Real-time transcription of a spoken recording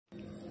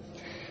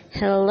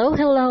Hello,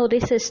 hello.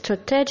 This is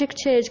Strategic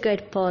Change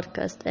Guide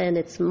podcast, and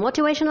it's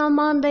Motivational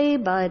Monday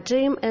by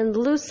Jim and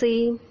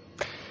Lucy.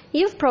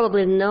 You've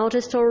probably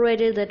noticed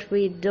already that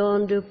we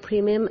don't do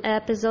premium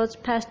episodes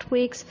past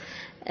weeks,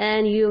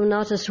 and you've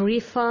noticed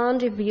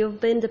refund if you've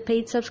been the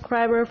paid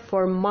subscriber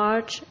for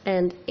March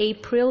and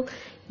April.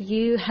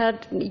 You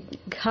had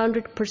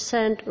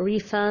 100%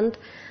 refund,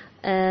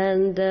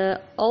 and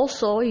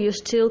also you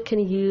still can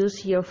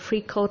use your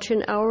free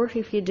coaching hour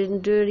if you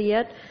didn't do it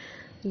yet.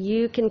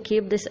 You can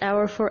keep this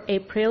hour for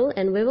April,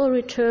 and we will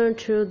return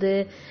to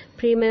the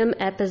premium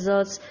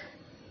episodes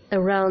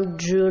around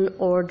June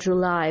or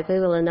July. We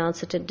will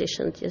announce it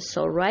additionally.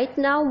 So right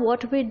now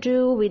what we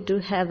do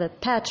have a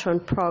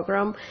Patreon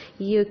program.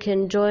 You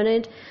can join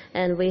it,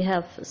 and we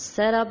have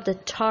set up the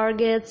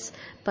targets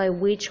by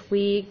which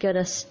we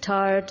gonna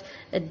start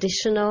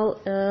additional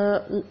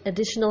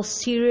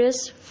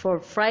series for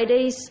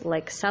Fridays,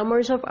 like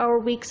summers of our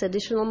weeks,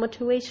 additional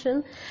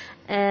motivation.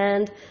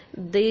 And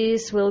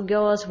this will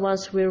go us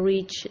once we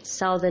reach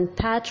 1,000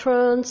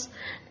 patrons,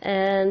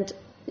 and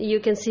you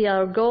can see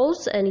our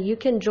goals, and you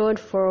can join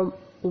for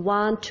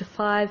 $1 to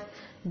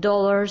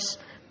 $5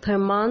 per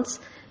month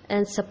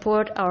and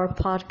support our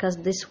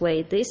podcast this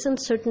way. These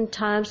uncertain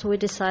times we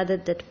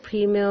decided that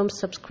premium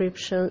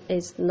subscription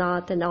is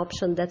not an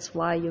option. That's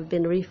why you've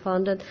been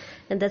refunded,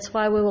 and that's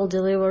why we will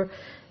deliver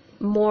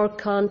more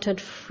content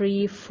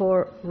free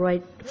for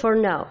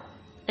now.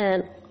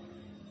 And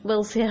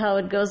we'll see how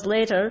it goes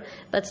later,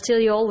 but still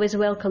you're always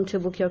welcome to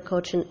book your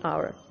coaching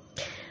hour.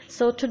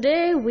 So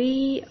today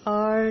we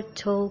are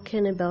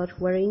talking about a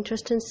very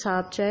interesting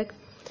subject,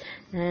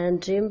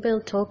 and Jim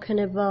been talking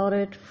about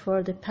it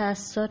for the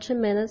past 30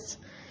 minutes,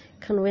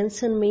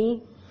 convincing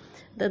me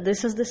that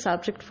this is the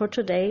subject for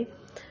today,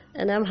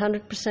 and I'm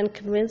 100%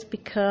 convinced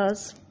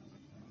because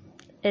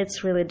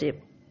it's really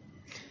deep.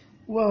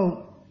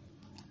 Well,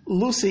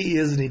 Lucy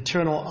is an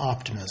eternal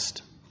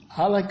optimist.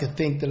 I like to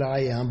think that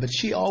I am, but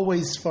she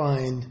always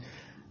finds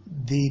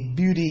the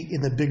beauty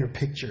in the bigger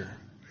picture.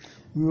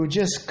 We were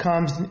just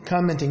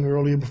commenting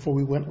earlier before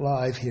we went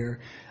live here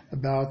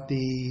about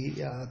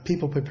the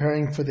people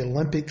preparing for the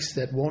Olympics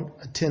that won't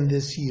attend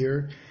this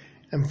year.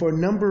 And for a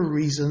number of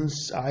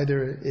reasons,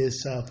 either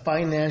it's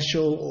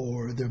financial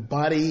or their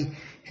body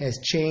has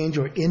changed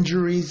or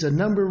injuries, a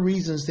number of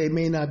reasons they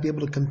may not be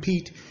able to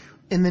compete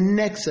in the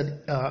next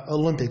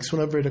Olympics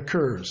whenever it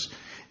occurs.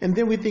 And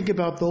then we think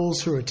about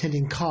those who are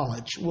attending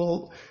college.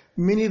 Well,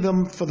 many of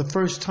them for the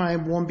first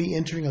time won't be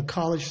entering a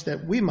college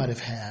that we might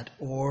have had,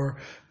 or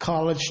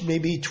college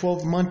maybe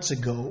 12 months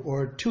ago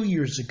or 2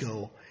 years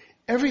ago.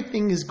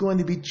 Everything is going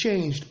to be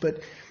changed,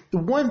 but the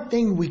one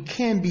thing we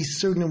can be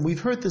certain, and we've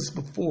heard this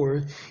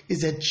before, is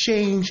that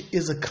change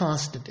is a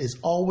constant, is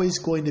always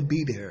going to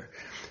be there.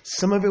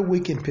 Some of it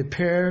we can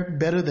prepare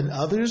better than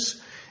others,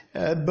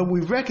 but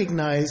we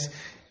recognize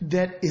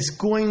that is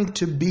going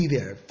to be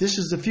there. This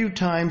is a few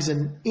times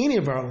in any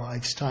of our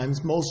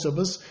lifetimes, most of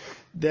us,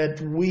 that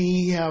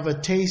we have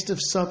a taste of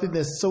something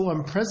that's so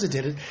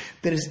unprecedented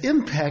that is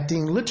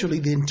impacting literally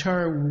the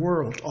entire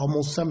world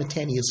almost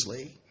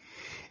simultaneously.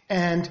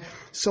 And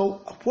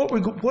so what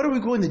are we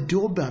going to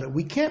do about it?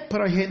 We can't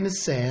put our head in the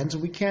sands.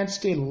 We can't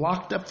stay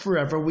locked up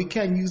forever. We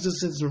can't use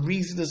this as a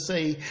reason to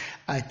say,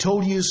 I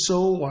told you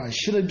so, or I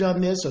should have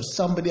done this, or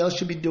somebody else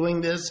should be doing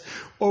this,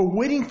 or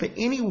waiting for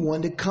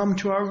anyone to come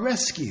to our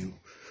rescue.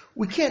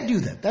 We can't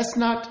do that. That's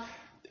not,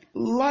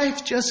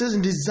 life just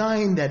isn't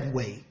designed that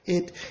way.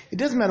 It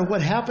doesn't matter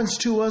what happens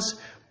to us.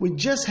 We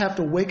just have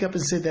to wake up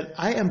and say that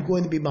I am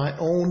going to be my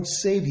own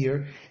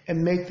savior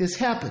and make this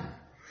happen.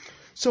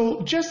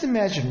 So just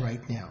imagine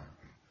right now,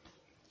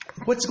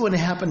 what's going to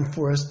happen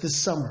for us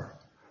this summer?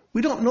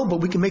 We don't know,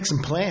 but we can make some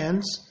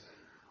plans.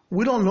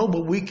 We don't know,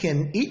 but we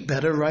can eat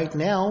better right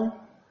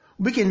now.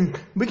 We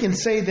can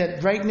say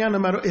that right now, no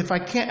matter if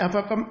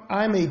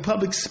I'm a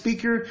public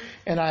speaker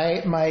and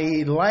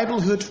my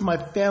livelihood for my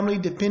family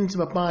depends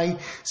on my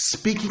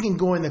speaking and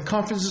going to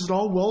conferences and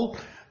all, well,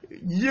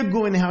 you're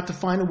going to have to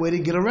find a way to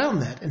get around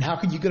that. And how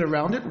can you get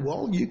around it?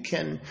 Well, you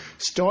can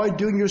start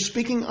doing your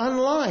speaking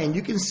online.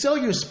 You can sell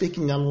your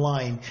speaking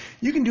online.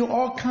 You can do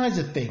all kinds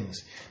of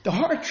things. The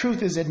hard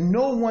truth is that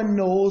no one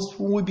knows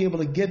when we'll be able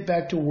to get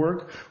back to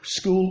work,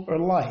 school, or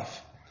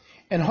life.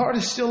 And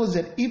harder still is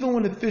that even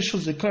when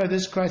officials declare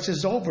this crisis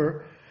is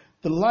over,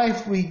 the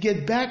life we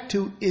get back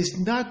to is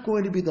not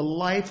going to be the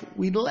life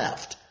we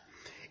left.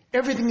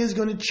 Everything is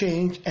going to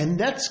change, and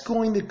that's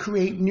going to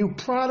create new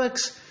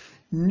products,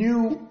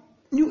 new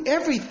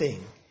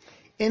everything.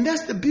 And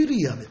that's the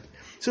beauty of it.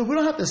 So we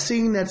don't have to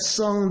sing that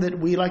song that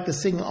we like to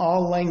sing,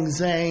 Auld Lang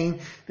Syne,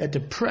 that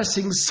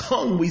depressing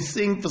song we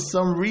sing for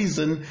some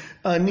reason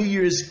on New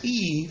Year's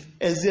Eve,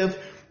 as if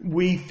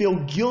we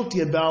feel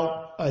guilty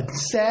about,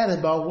 sad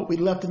about what we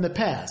left in the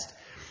past.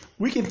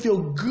 We can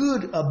feel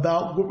good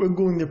about what we're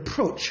going to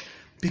approach,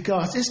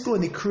 because it's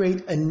going to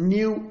create a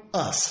new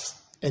us,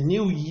 a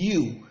new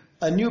you,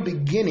 a new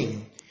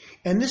beginning.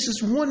 And this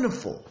is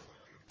wonderful.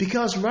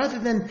 Because rather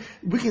than,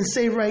 we can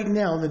say right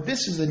now that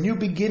this is a new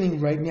beginning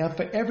right now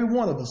for every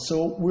one of us.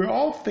 So we're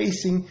all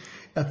facing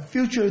a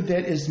future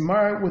that is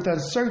marred with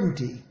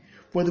uncertainty,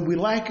 whether we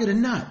like it or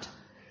not.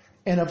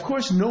 And of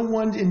course, no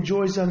one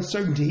enjoys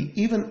uncertainty,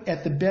 even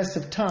at the best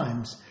of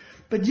times.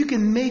 But you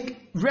can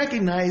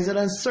recognize that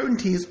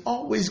uncertainty is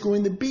always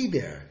going to be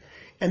there,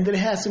 and that it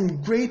has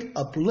some great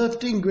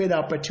uplifting, great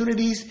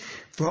opportunities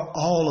for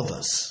all of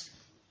us.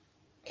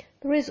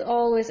 There is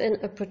always an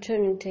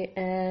opportunity,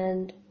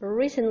 and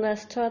recently I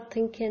started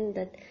thinking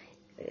that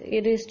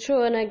it is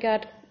true, and I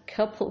got a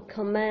couple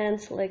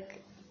comments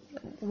like,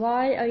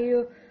 why are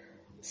you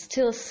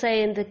still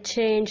saying that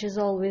change is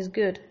always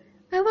good?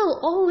 I will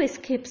always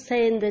keep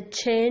saying that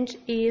change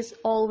is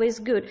always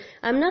good.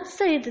 I'm not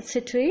saying the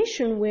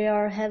situation we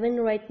are having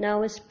right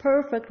now is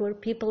perfect, where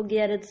people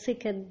get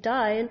sick and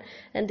dying,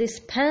 and this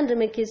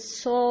pandemic is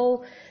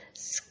so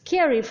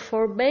scary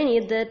for many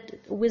that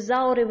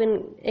without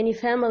even any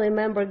family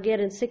member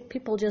getting sick,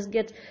 people just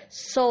get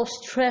so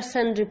stressed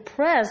and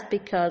depressed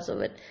because of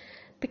it.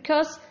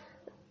 Because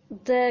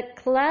the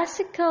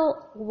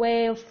classical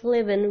way of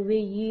living we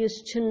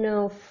used to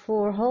know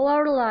for all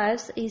our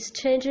lives is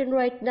changing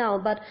right now,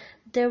 but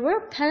there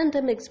were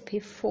pandemics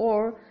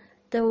before,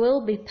 there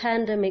will be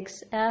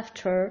pandemics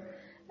after,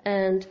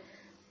 and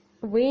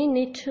we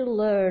need to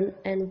learn,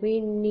 and we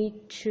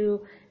need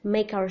to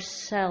make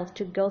ourselves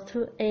to go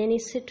through any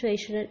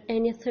situation and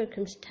any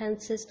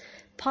circumstances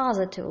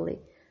positively.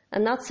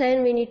 I'm not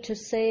saying we need to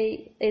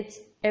say it's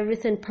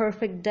everything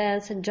perfect,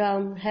 dance and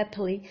jump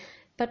happily,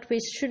 but we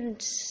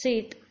shouldn't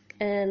sit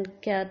and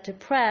get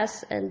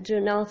depressed and do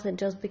nothing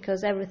just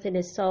because everything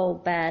is so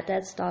bad.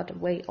 That's not the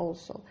way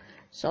also.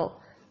 So,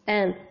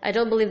 and I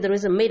don't believe there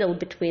is a middle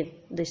between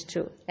these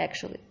two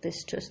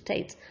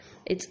states.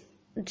 It's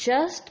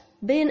just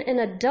being an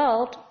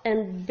adult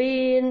and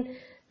being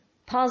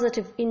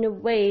positive in a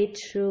way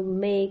to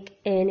make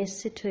any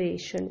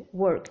situation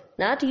work.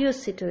 Not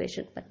use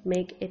situation, but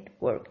make it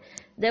work.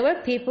 There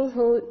were people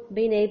who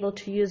been able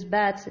to use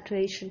bad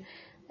situation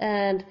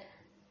and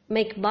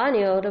make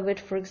money out of it.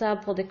 For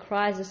example, the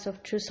crisis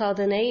of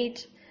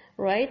 2008,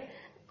 right?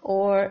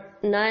 Or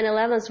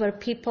 9/11s, where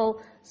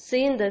people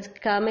seen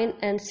that coming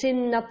and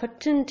seen an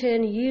opportunity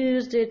and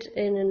used it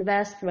in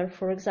investment,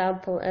 for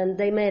example, and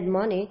they made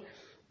money.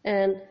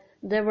 And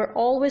there were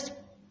always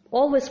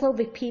will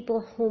be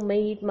people who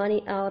made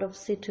money out of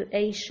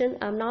situation.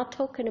 I'm not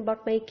talking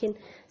about making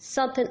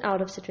something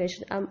out of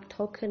situation. I'm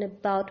talking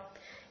about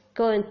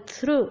going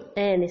through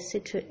any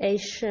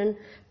situation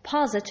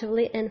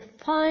positively and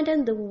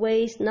finding the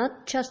ways,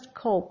 not just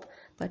cope,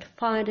 but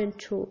finding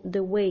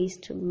the ways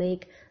to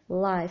make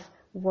life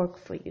work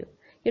for you.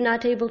 You're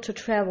not able to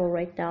travel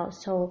right now,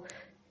 so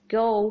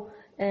go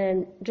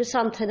and do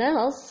something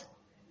else.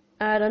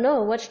 I don't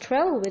know, watch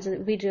travel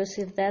videos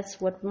if that's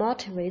what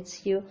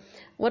motivates you.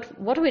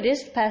 What we did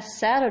past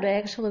Saturday,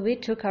 actually, we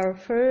took our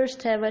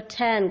first ever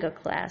tango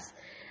class.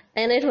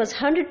 And it was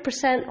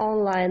 100%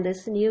 online,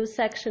 this new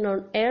section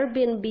on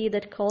Airbnb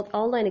that called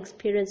Online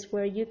Experience,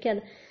 where you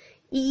can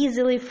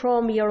easily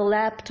from your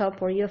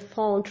laptop or your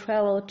phone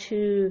travel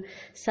to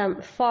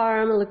some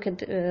farm, look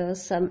at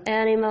some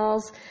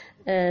animals,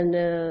 and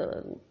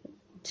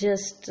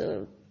just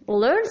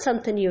learn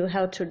something new,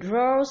 how to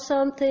draw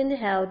something,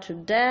 how to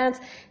dance,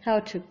 how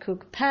to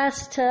cook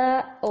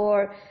pasta,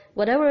 or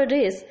whatever it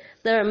is.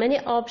 There are many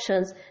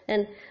options,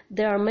 and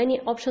there are many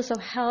options of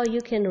how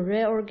you can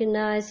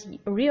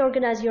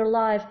reorganize your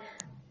life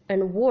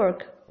and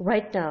work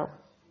right now.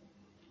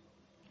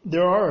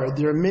 There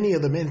are many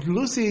of them, and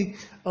Lucy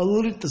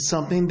alluded to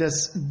something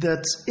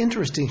that's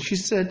interesting. She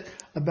said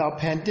about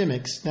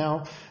pandemics.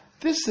 Now,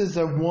 this is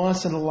a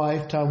once in a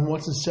lifetime,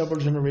 once in several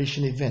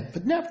generation event,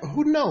 but never,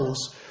 who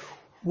knows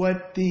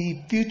what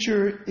the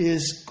future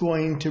is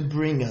going to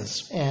bring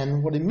us.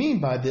 And what I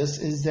mean by this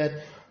is that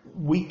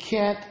we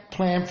can't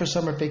plan for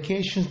summer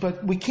vacations,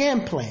 but we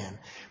can plan.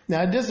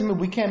 Now, it doesn't mean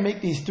we can't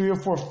make these 3 or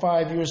 4,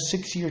 5 year,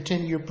 6 year,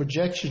 10-year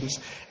projections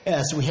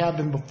as we have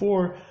been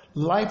before.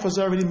 Life was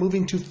already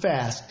moving too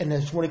fast. And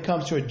as when it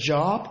comes to a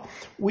job,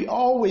 we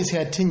always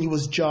had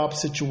tenuous job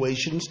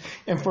situations.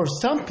 And for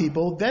some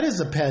people, that is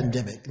a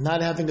pandemic.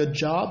 Not having a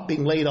job,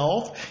 being laid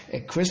off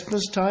at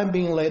Christmas time,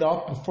 being laid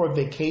off before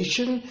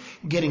vacation,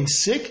 getting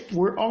sick.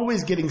 We're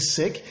always getting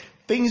sick.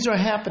 Things are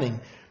happening.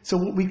 So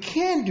what we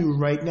can do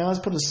right now is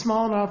put a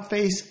smile on our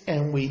face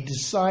and we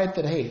decide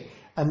that, hey,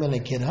 I'm going to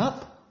get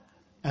up.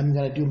 I'm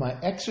going to do my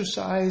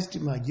exercise, do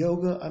my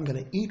yoga. I'm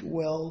going to eat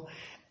well.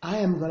 I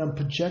am going to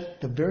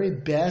project the very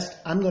best.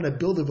 I'm going to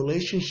build the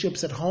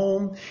relationships at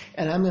home,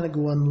 and I'm going to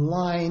go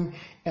online,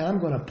 and I'm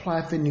going to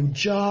apply for new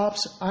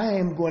jobs. I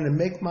am going to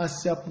make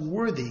myself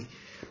worthy,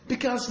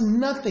 because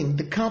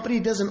the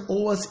company doesn't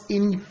owe us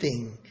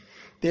anything.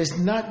 There's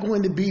not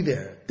going to be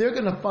there. They're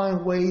going to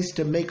find ways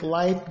to make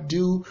life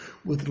do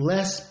with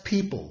less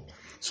people.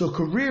 So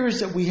careers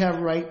that we have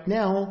right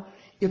now,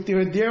 if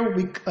they're there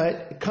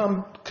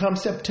come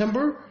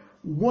September,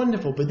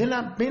 wonderful, but they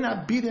may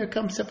not be there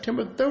come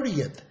September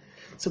 30th.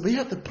 So we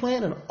have to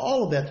plan on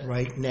all of that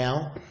right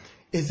now.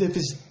 As if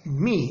it's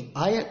me,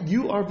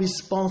 you are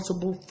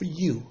responsible for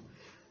you.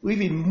 We'd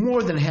be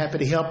more than happy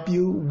to help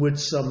you with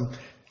some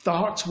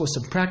thoughts, with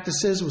some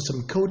practices, with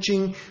some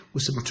coaching,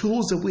 with some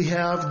tools that we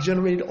have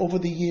generated over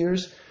the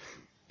years.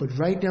 But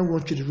right now, I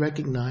want you to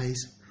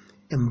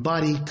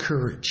embody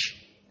courage.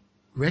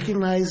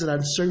 Recognize that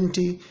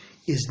uncertainty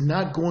is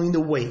not going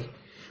the way.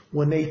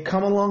 When they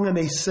come along and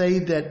they say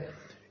that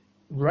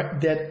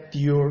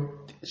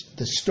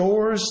the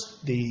stores,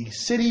 the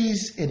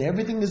cities, and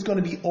everything is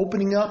going to be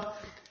opening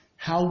up,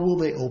 how will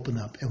they open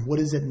up? And what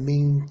does it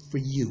mean for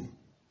you?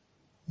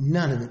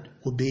 None of it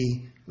will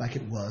be like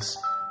it was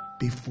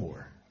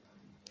before.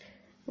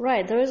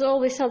 Right. There is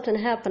always something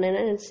happening,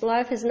 and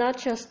life is not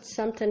just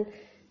something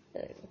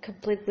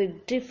completely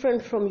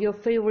different from your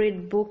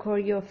favorite book or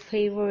your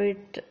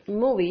favorite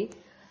movie,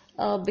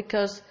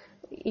 because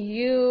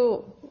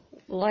you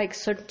like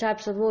certain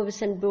types of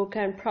movies and books,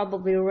 and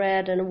probably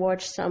read and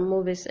watched some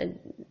movies and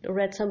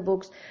read some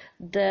books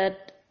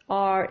that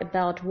are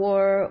about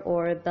war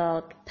or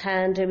about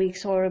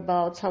pandemics or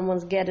about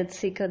someone's getting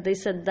sick or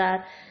this and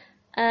that.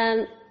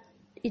 And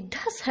it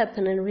does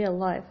happen in real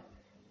life.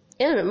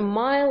 In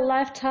my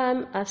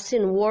lifetime, I've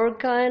seen war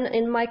going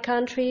in my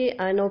country.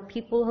 I know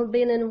people who've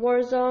been in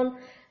war zone,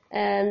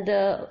 and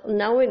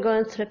now we're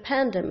going through a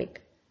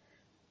pandemic.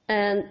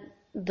 And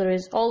there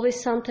is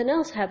always something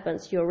else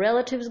happens. Your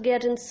relatives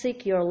getting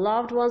sick, your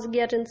loved ones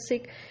getting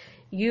sick,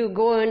 you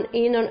going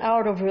in and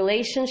out of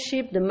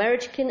relationship, the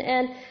marriage can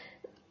end,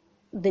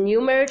 the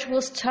new marriage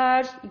will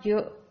start,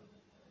 you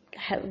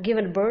have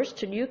given birth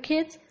to new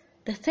kids.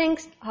 The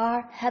things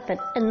are happening,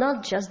 and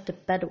not just the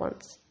bad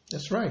ones.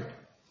 That's right.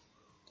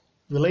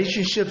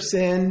 Relationships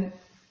end,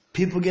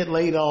 people get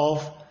laid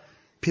off,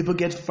 people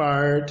get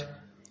fired,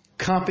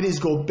 companies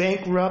go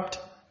bankrupt.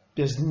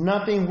 There's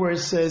nothing where it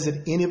says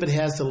that any of it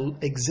has to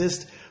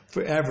exist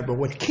forever. But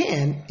what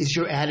can is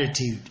your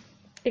attitude.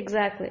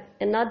 Exactly.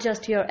 And not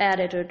just your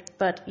attitude,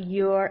 but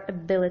your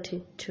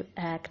ability to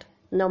act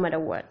no matter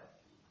what.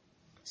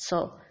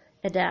 So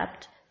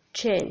adapt,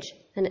 change,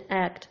 and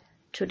act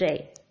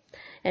today.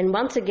 And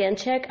once again,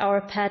 check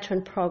our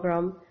Patreon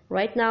program.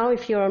 Right now,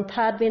 if you're on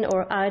Podbean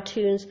or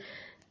iTunes,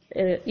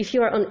 if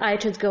you are on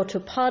iTunes, go to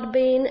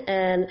Podbean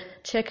and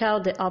check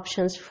out the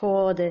options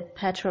for the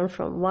Patreon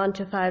from $1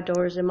 to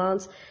 $5 a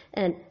month,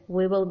 and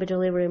we will be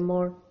delivering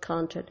more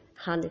content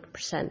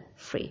 100%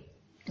 free.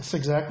 That's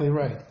exactly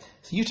right.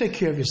 So you take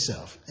care of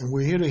yourself, and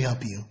we're here to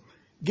help you.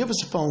 Give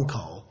us a phone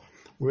call.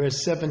 We're at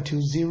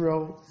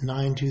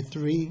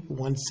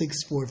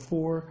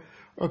 720-923-1644,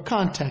 or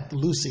contact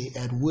Lucy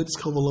at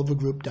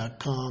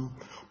woodscovalova.com.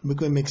 We're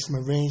going to make some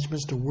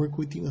arrangements to work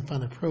with you and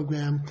find a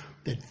program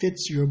that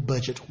fits your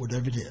budget,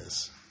 whatever it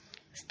is.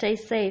 Stay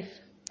safe.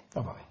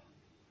 Bye-bye.